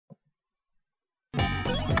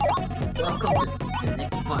to the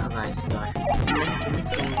next part of Ristar. In this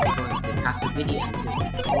game we're going to pass a video into the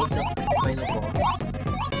place of the final boss.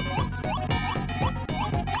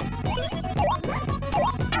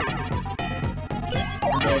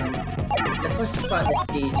 And then the first part of the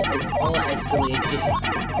stage is all it is really is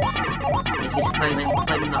just climbing up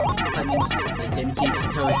this huge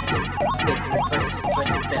tower to get to the first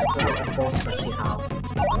bit of the little boss rush you have.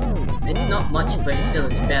 It's not much, but still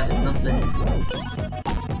it's better than nothing.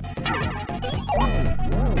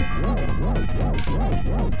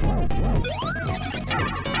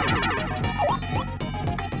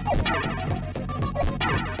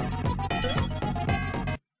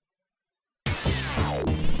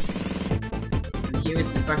 And here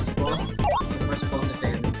is the first boss. The first boss of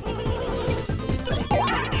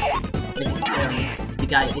the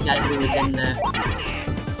guy who was in the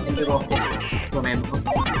rocket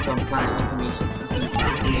from Planet Tomatoes.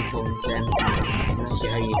 I'm not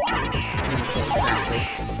sure how you pronounce it exactly,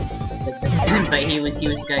 but he was the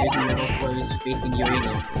guy who was in the rocket who was facing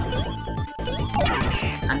uranium.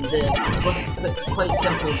 And the boss is quite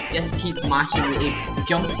simple. Just keep mashing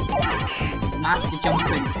mash the jump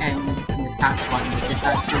and attack button, because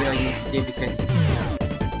that's really all you need to do. Because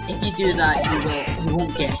if you do that, you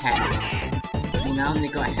won't get hit. I mean, I only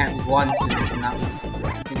got hit once in this, and that was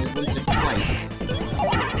once or twice.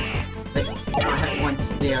 But I got hit once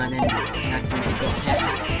there, and then accidentally got hit.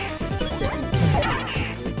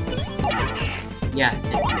 Yeah,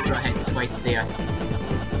 I got hit twice there.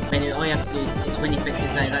 But anyway, all you have to do is when he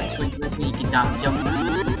fixes that, that's when you can jump.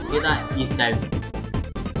 To do that, he's down.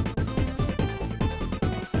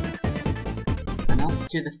 And on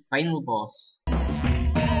to the final boss,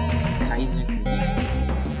 Kaiser.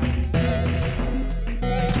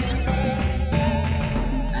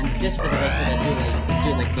 Just for the record, I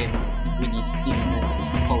do like Winnie's, even though it's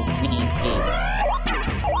called Winnie's Game.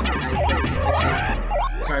 That's the official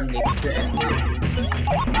term they put in there.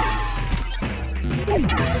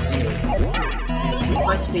 Anyway, the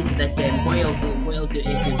first phase of this, what he'll do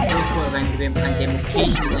is he'll teleport around the room, and then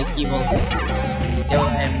occasionally he'll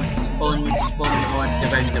spawn orbs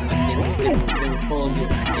around him, and they will follow you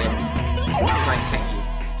and try and hit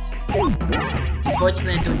you.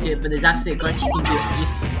 Unfortunately, I don't do it, but there's actually a glitch you can do.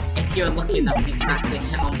 If you're lucky enough, you can actually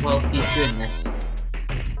hit him whilst he's doing this.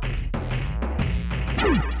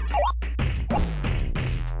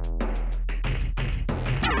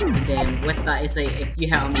 And then with that, it's like if you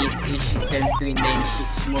hit him, he shoots down 3 and then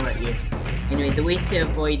shoots more at you. Anyway, the way to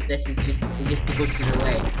avoid this is just to go to the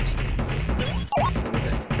left.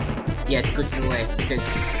 Yeah, to go to the left,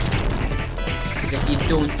 because if you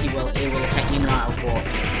don't, he will hit you no matter what.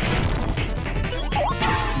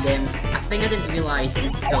 And then a thing I didn't realise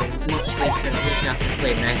until much later after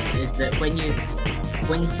playing this is that when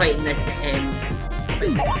fighting this the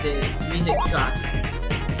music track,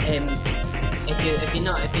 if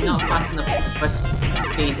you're not fast enough in the first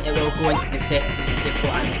phase, it will go into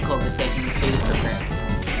what I would call the second phase of it,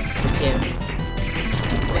 which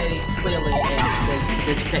very clearly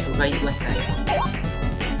there's a bit right with it.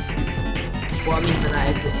 What I mean by that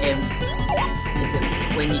is that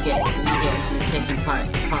when you get into the second part of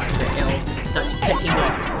it, it also starts picking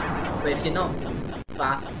up. But if you're not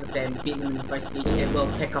fast with beating them in the first stage, it will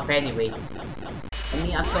pick up anyway. I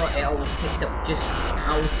mean, I thought it always picked up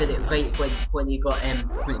I always did it right when it got to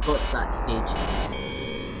that stage.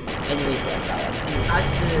 Anyway, as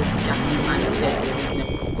the Japanese man said,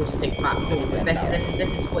 we're going to take back home. But this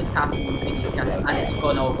is what's happening in Queenie's Castle, and it's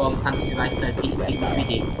gone all wrong thanks to Ristar beating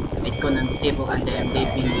Queenie. It's gone unstable, and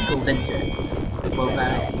they've been pulled into it. Well,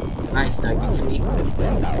 whereas Ristar gets away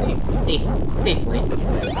safely.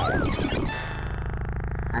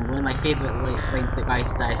 And one of my favourite lines that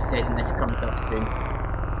Ristar says, and this comes up soon.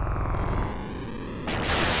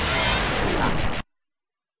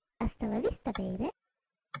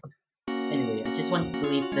 Anyway, I just wanted to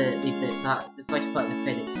leave the first part of the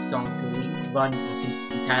credits song to run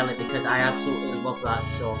entirely because I absolutely love that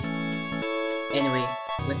song. Anyway,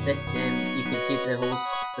 with this, you can see the whole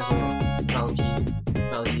biology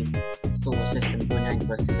solar system going around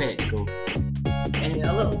plus the credits go. Anyway,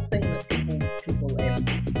 a little thing that people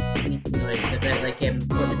need to know is about what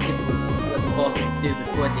the bosses do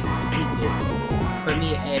before they complete you. For me,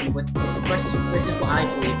 with the first, this is what I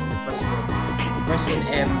believe in the first one. The first one,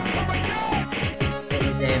 it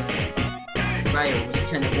was Ryo was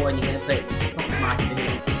trying to warn you about the Puppet Master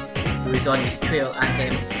who was on his trail,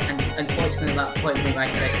 and unfortunately at that point when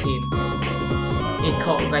Ristar came, he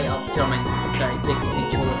caught right up to him and started taking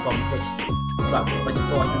control of him, which was the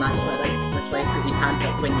boss, and that's why he put his hands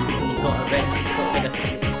up when he got rid of the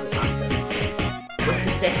Master. With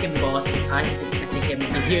the second boss, I think you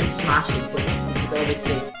hear smashing, which is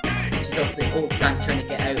obviously Oak-san trying to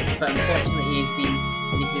get out, but unfortunately he's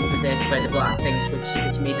been possessed by the black things,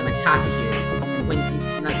 which made him attack you,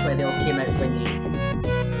 and that's why they all came out when you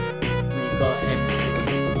got him.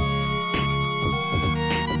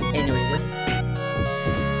 Anyway,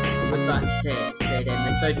 with that said,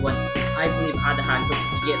 the third one, I believe Adahan, which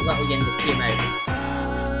is the little yin that came out.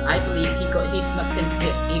 I believe he tried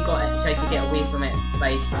to get away from it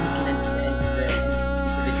by sneaking into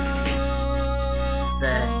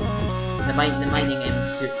the mining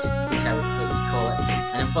suit, which I would call it.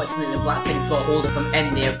 And unfortunately, the black things got hold of him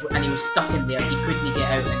in there, and he was stuck in there. He couldn't get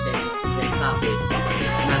out, and then it's that way.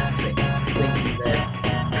 And that's explained in the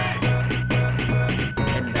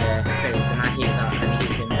credits, and I hate that. And I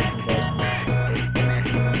hate the American version. The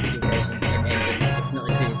American version ending. It's not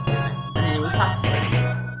as good as the and anyway, backwards.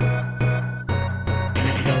 And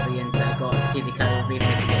this is all the ends that I got. See, they can't even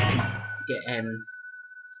get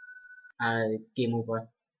game over.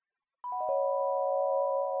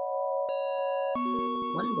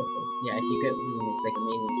 Wonderful. Yeah, if you get one, it's like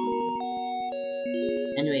amazing sometimes.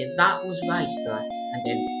 Anyway, that was ristar, and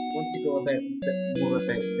then want to go a bit more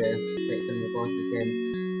about some of the bosses.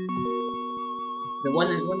 The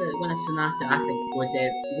one of Sonata, I think, was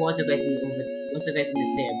a resident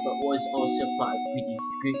there, but was also part of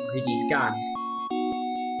Greedy's gang,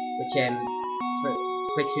 which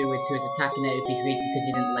who was attacking out of his way because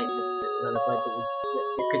he didn't like the other bird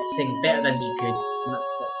that could sing better than he could, and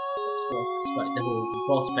that's the whole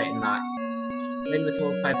boss fight in that. Then with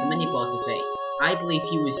all 5, the mini boss effect, I believe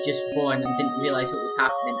he was just born and didn't realise what was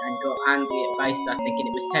happening and got angry at ristar, thinking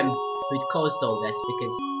it was him who'd caused all this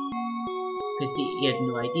because he had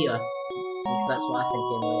no idea. Because that's what I think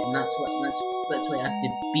anyway, and that's why after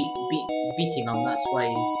beating him, that is why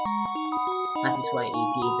he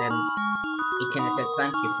gave he kind of said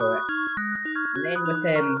thank you for it. And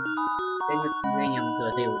then with Uranium,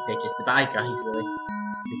 they're just the bad guys really,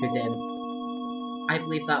 because I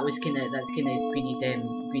believe that's kind of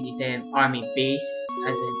Greedy's army base,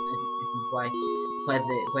 as in why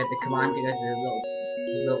the commander of the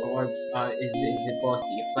little orbs is the boss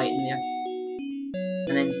that you're fighting there.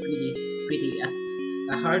 And then Greedy,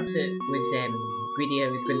 I heard that Greedy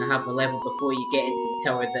was going to have a level before you get into the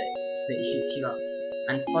tower that shoots you up.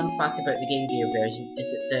 And fun fact about the Game Gear version is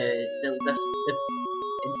that the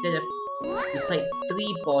instead of you fight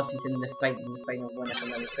 3 bosses in the final one, if I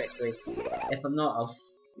remember correctly. If I'm not,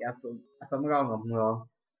 if I'm wrong, I'm wrong.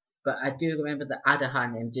 But I do remember that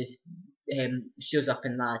Adahan just shows up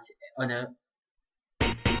in that on a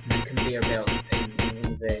conveyor belt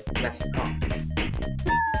in the lifts up.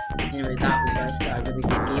 Anyway, that was ristar, a really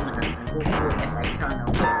good game, and hopefully if I can,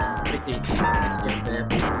 I'll get some footage of the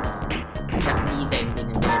Japanese ending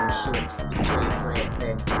and then show you for it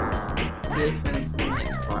then. See this for the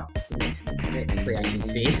next part, the next play I should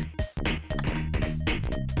say.